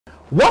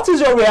What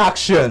is your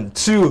reaction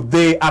to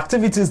the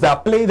activities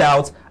that played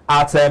out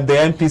at the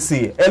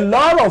MPC? A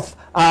lot of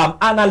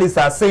analysts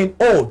are saying,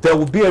 oh, there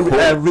will be a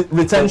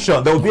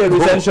retention, there will be a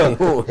retention.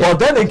 But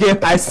then again,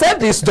 I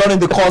said this during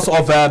the course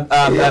of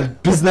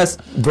business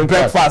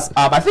breakfast.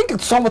 I think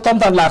it's sometime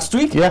last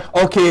week. Yeah.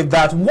 Okay,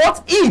 that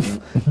what if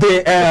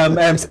the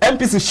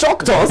MPC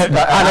shocked us and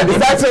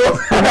decided to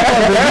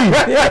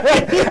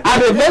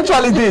and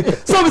eventually did.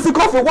 So, Mr.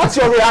 Kofi, what's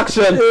your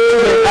reaction to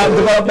the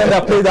development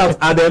that played out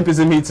at the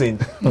MPC meeting?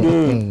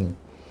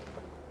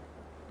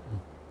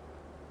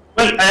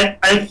 Well,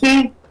 I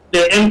think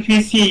the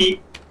MPC,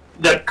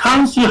 the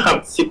council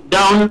have sit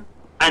down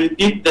and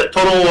did the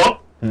thorough work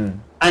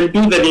and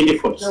do the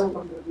needfuls.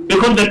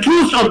 Because the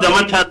truth of the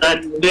matter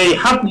that they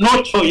have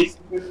no choice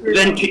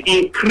than to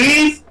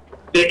increase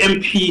the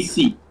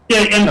MPC, the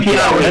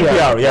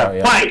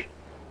NPR. Why?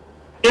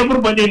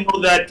 Everybody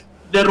knows that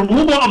the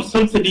removal of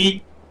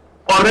subsidy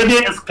already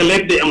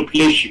escalated the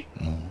inflation.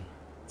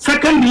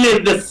 Secondly,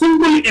 the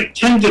single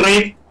exchange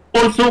rate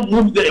also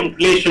moved the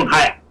inflation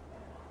higher.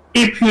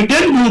 If you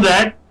don't do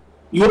that,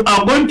 you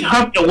are going to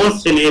have a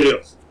worse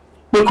scenarios.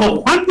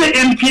 Because when the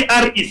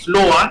NPR is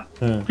lower,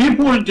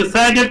 people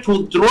decided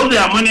to draw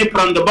their money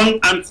from the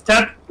bank and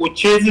start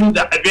purchasing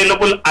the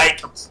available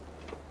items.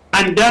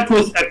 And that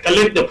was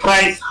escalate the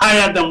price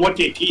higher than what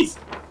it is.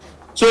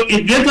 So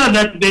it's better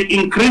that they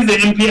increase the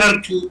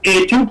NPR to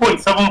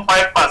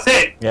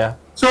 18.75%. Yeah.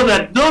 So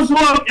that those who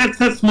have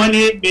excess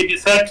money may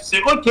decide to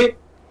say, okay,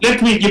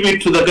 let me give it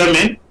to the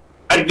government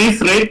at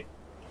this rate,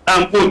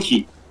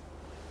 okay.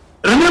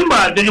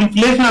 Remember, the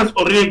inflation has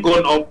already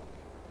gone up,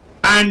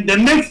 and the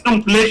next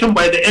inflation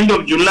by the end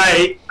of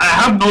July, I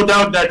have no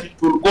doubt that it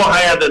will go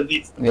higher than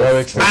this.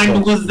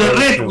 And with the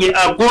rate we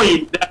are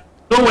going,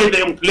 no way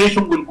the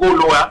inflation will go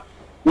lower,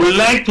 will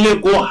likely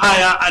go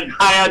higher and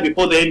higher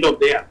before the end of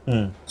the year.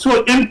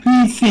 So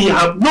MPC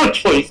have no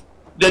choice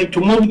than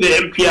to move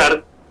the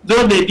MPR,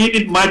 though they did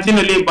it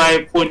marginally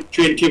by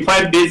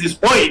 25 basis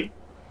points.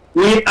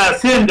 We are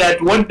saying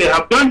that what they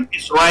have done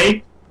is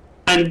right,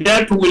 and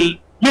that will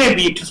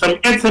maybe to some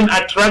extent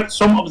attract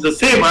some of the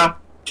saver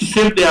to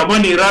save their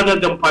money rather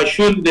than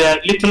pursuing their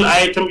little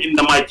item in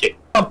the market.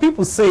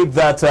 People say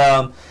that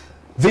the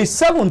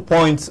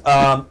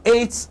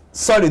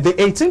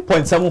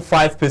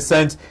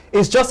 18.75%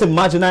 is just a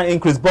marginal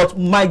increase. But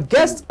my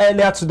guest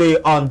earlier today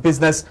on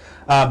Business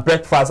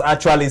Breakfast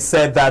actually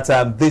said that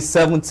the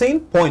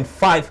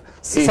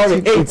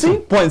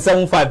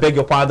 18.75, beg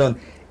your pardon,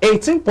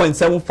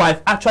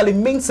 18.75 actually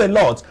means a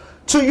lot.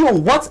 To you,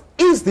 what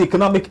is the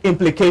economic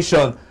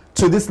implication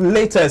to this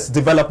latest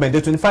development,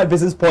 the 25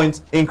 basis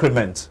point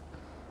increment?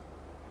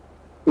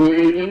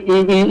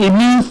 It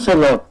means a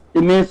lot.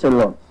 It means a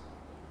lot.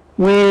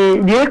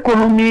 The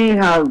economy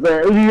has,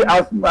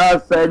 as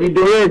the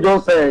DOA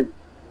just said,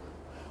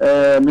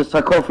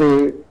 Mr.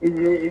 Kofi,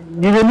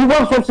 the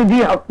removal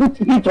subsidy has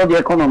put it on the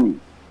economy.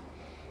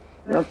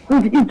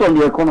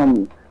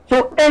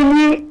 So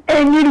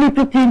any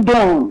little thing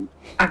done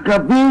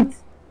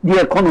aggravates the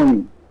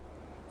economy.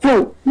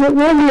 So when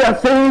we are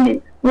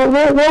saying when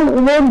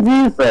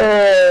this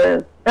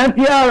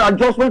NPR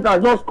adjustment are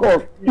just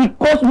cost, it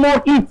costs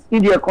more hit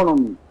in the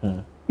economy.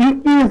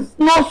 It is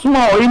not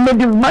small, it may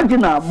be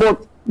marginal,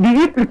 but the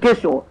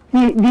implication,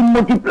 the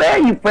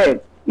multiplier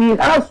effect it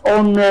has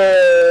on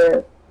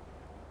the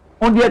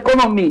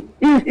economy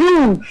is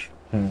huge.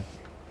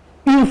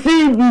 You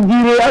see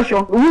the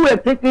reaction. We were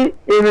taking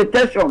a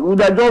recession would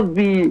have just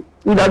be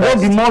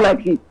more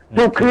like it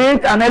to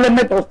create an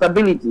element of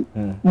stability.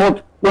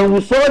 But when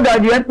we saw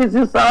that the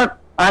MPC start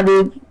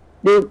and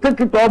they take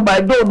it up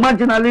by though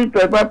marginally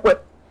to a point,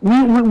 we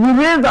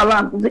raised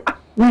alarm.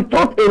 We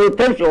thought a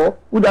retention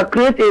would have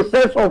created a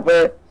sense of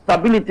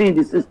stability in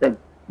the system.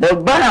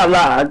 But by and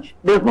large,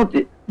 there's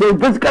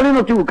basically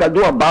nothing we can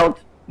do about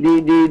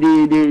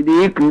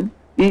the increase.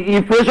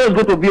 Inflation is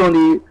going to be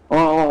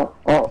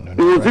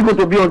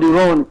on the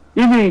run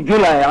even in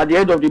July at the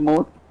end of the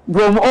month.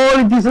 From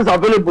all this is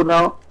available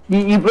now, the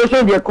inflation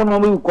in the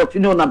economy will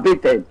continue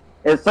unabated,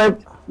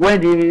 except when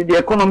the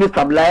economy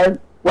stabilizes,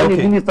 when the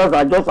ministers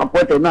are just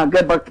appointed now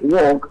get back to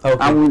work,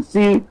 and we'll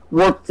see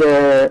what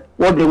they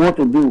want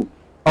to do.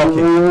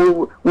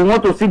 We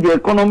want to see the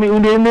economy, we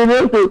need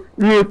to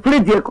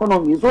reflate the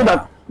economy so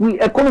that the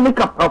economy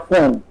can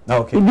perform.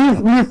 This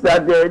means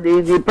that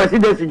the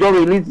presidency just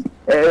released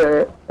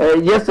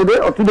yesterday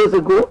or 2 days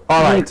ago,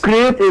 and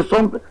create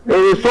some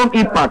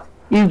impact.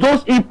 It's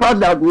just impact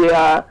that we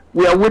are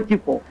waiting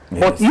for.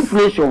 But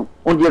inflation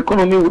on the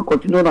economy will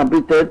continue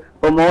unabated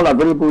from all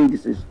available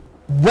indices.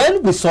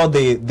 When we saw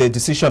the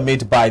decision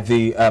made by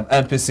the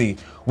MPC,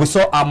 we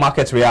saw our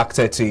market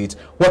reacted to it.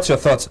 What's your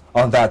thoughts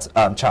on that,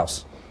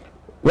 Charles?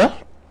 Well,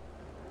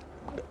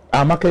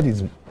 our market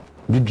is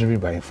being driven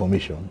by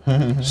information.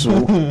 So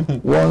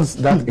once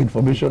that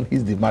information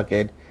hits the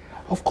market,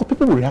 of course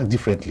people will react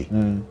differently.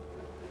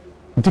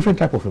 Different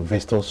type of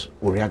investors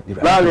will react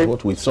differently to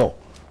what we saw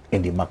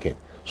in the market.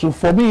 So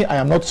for me, I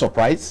am not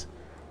surprised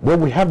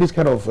when we have this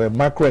kind of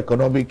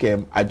macroeconomic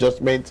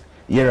adjustment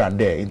here and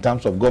there in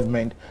terms of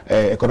government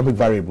economic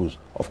variables,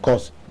 of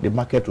course, the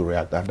market will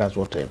react, and that's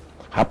what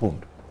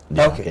happened.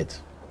 Okay.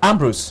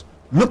 Ambrose,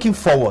 looking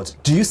forward,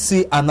 do you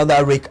see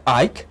another rate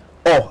hike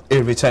or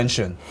a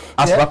retention?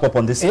 As wrap up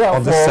on this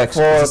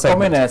section. For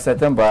coming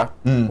September,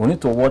 we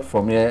need to watch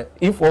from here.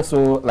 If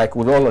also, like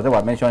with all of them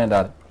were mentioning,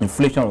 that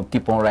inflation will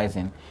keep on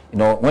rising. You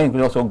know, when it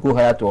will also go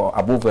higher to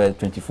above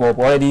 24,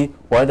 already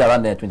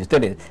around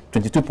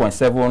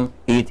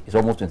 22.78 is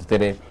almost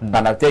 23. And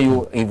I'll tell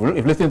you, if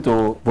you listen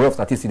to Bureau of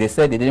Statistics, they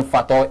said they didn't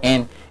factor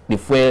in the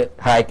fuel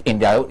hike in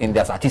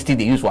their statistics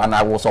they use, and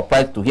I was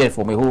surprised to hear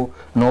from a whole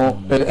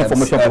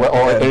information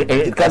or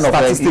a kind of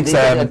statistics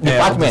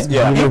department.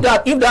 If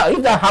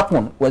that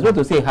happened, we're going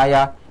to say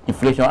higher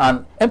inflation,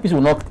 and MPC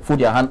will not put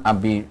their hand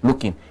and be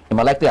looking. It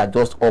might likely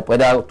adjust up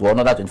whether to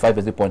another 25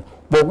 basis point.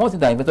 But one thing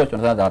that investors should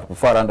understand that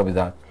before I round up is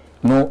that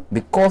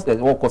because there's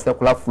what called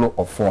circular flow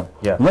of fund.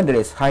 When there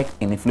is hike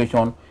in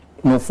inflation,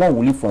 fund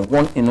will leave from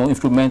one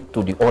instrument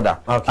to the other,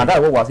 and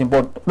that's what we're saying.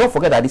 But don't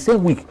forget that the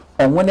same week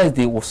on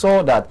Wednesday we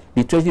saw that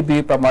the Treasury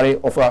bill primary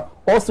offer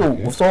also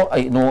we saw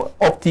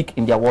uptick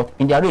in their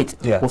rate.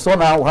 We saw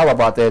now we have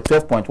about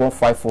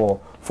 12.15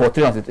 for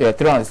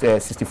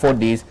 364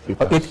 days,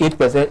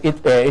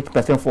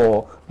 8%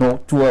 for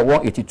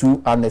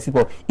 182, and it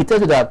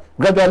tells you that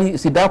gradually,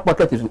 see, that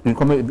market is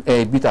becoming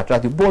a bit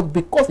attractive. But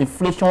because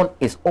inflation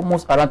is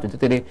almost around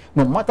 23,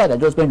 no matter the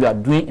adjustment you are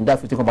doing in that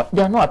 50 company,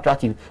 they are not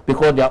attractive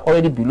because they are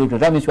already below.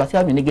 That means you are still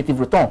having a negative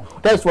return.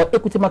 That is why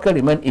equity market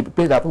remain a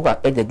place that people can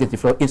edge against the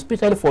flow,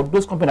 especially for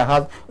those companies that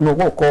have what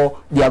we call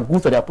their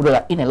goods or their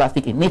products are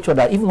inelastic in nature,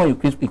 that even when you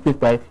increase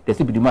price, there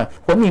still be demand.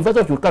 For me,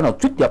 investors should kind of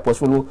treat their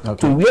portfolio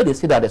to where they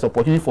see that there's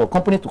opportunity for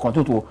companies to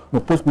continue to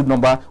post good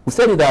number. We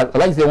said that,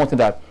 like I say one thing,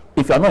 that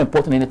if you are not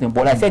importing anything,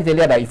 but I said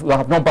earlier that if you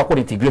have no backward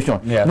integration,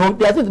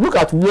 look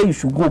at where you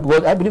should go,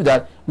 because I believe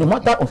that no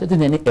matter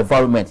uncertain in any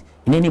environment,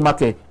 in any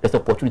market, there's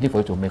opportunity for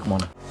you to make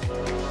money.